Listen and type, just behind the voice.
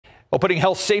Well, putting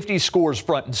health safety scores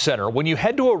front and center. When you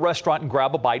head to a restaurant and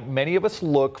grab a bite, many of us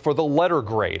look for the letter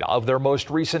grade of their most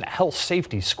recent health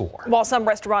safety score. While some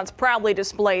restaurants proudly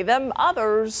display them,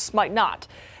 others might not.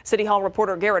 City Hall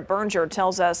reporter Garrett Berger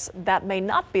tells us that may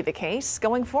not be the case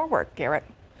going forward. Garrett.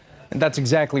 And that's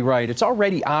exactly right. It's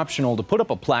already optional to put up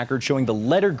a placard showing the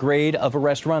letter grade of a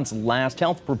restaurant's last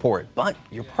health report. But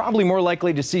you're probably more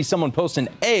likely to see someone post an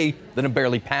A than a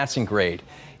barely passing grade,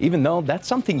 even though that's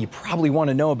something you probably want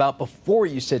to know about before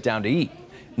you sit down to eat.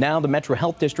 Now the Metro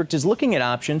Health District is looking at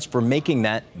options for making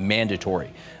that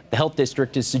mandatory. The Health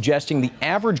District is suggesting the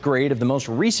average grade of the most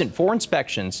recent 4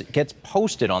 inspections gets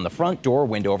posted on the front door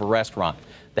window of a restaurant.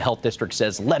 The Health District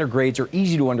says letter grades are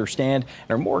easy to understand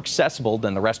and are more accessible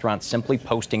than the restaurant simply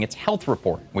posting its health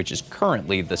report, which is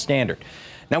currently the standard.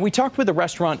 Now, we talked with a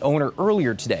restaurant owner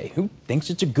earlier today who thinks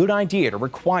it's a good idea to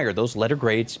require those letter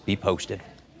grades be posted.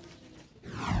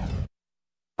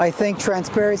 I think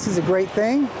transparency is a great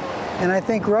thing, and I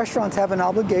think restaurants have an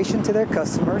obligation to their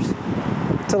customers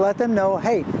to let them know,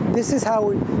 hey, this is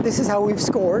how we've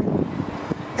scored,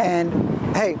 and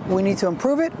hey, we need to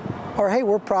improve it, or hey,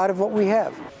 we're proud of what we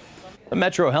have. The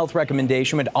Metro Health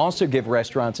recommendation would also give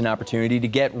restaurants an opportunity to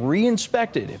get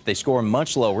re-inspected if they score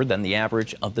much lower than the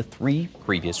average of the 3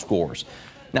 previous scores.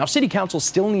 Now, City Council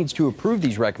still needs to approve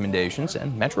these recommendations,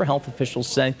 and Metro Health officials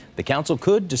say the council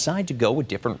could decide to go a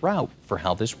different route for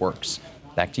how this works.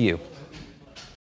 Back to you.